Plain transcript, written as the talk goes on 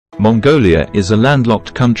Mongolia is a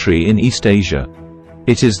landlocked country in East Asia.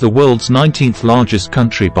 It is the world's 19th largest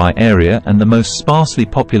country by area and the most sparsely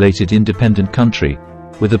populated independent country,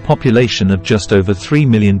 with a population of just over 3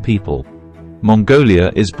 million people.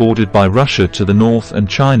 Mongolia is bordered by Russia to the north and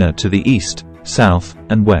China to the east, south,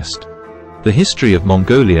 and west. The history of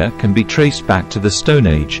Mongolia can be traced back to the Stone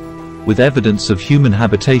Age, with evidence of human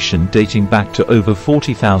habitation dating back to over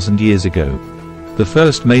 40,000 years ago. The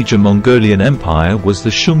first major Mongolian empire was the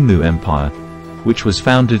Xiongnu Empire, which was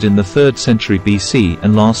founded in the 3rd century BC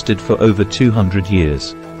and lasted for over 200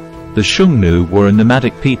 years. The Xiongnu were a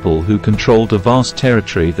nomadic people who controlled a vast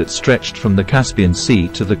territory that stretched from the Caspian Sea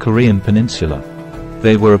to the Korean Peninsula.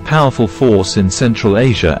 They were a powerful force in Central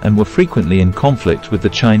Asia and were frequently in conflict with the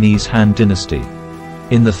Chinese Han Dynasty.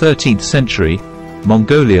 In the 13th century,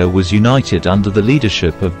 Mongolia was united under the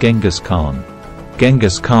leadership of Genghis Khan.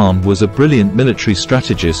 Genghis Khan was a brilliant military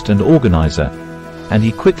strategist and organizer, and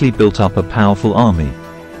he quickly built up a powerful army.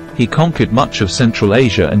 He conquered much of Central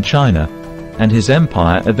Asia and China, and his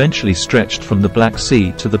empire eventually stretched from the Black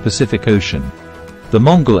Sea to the Pacific Ocean. The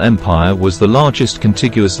Mongol Empire was the largest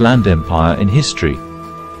contiguous land empire in history,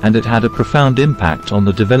 and it had a profound impact on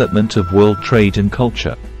the development of world trade and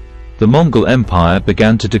culture. The Mongol Empire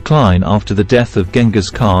began to decline after the death of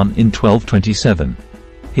Genghis Khan in 1227.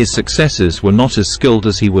 His successors were not as skilled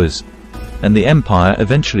as he was, and the empire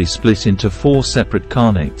eventually split into 4 separate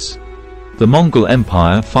khanates. The Mongol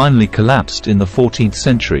Empire finally collapsed in the 14th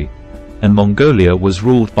century, and Mongolia was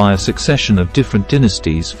ruled by a succession of different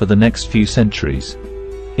dynasties for the next few centuries.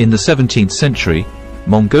 In the 17th century,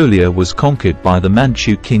 Mongolia was conquered by the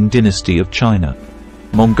Manchu Qing dynasty of China.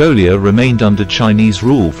 Mongolia remained under Chinese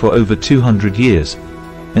rule for over 200 years,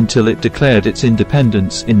 until it declared its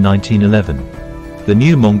independence in 1911. The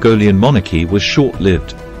new Mongolian monarchy was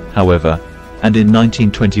short-lived, however, and in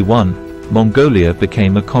 1921, Mongolia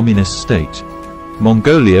became a communist state.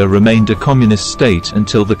 Mongolia remained a communist state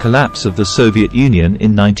until the collapse of the Soviet Union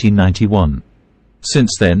in 1991.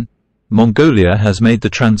 Since then, Mongolia has made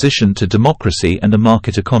the transition to democracy and a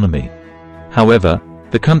market economy. However,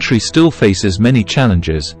 the country still faces many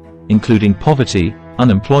challenges, including poverty,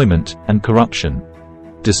 unemployment, and corruption.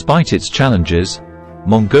 Despite its challenges,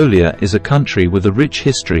 Mongolia is a country with a rich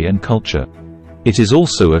history and culture. It is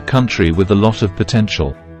also a country with a lot of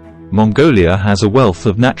potential. Mongolia has a wealth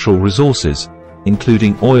of natural resources,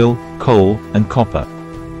 including oil, coal, and copper.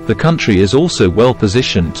 The country is also well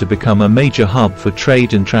positioned to become a major hub for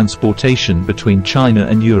trade and transportation between China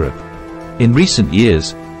and Europe. In recent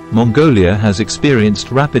years, Mongolia has experienced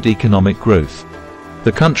rapid economic growth.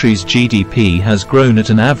 The country's GDP has grown at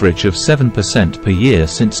an average of 7% per year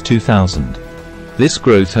since 2000. This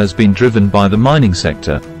growth has been driven by the mining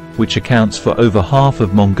sector, which accounts for over half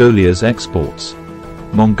of Mongolia's exports.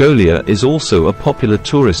 Mongolia is also a popular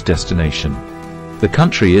tourist destination. The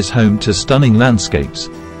country is home to stunning landscapes,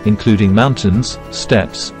 including mountains,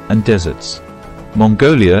 steppes, and deserts.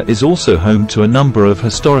 Mongolia is also home to a number of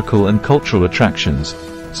historical and cultural attractions,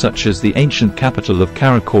 such as the ancient capital of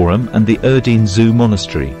Karakoram and the Erdene Zoo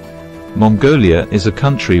Monastery. Mongolia is a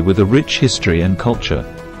country with a rich history and culture.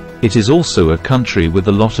 It is also a country with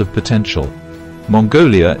a lot of potential.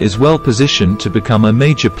 Mongolia is well positioned to become a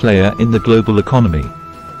major player in the global economy.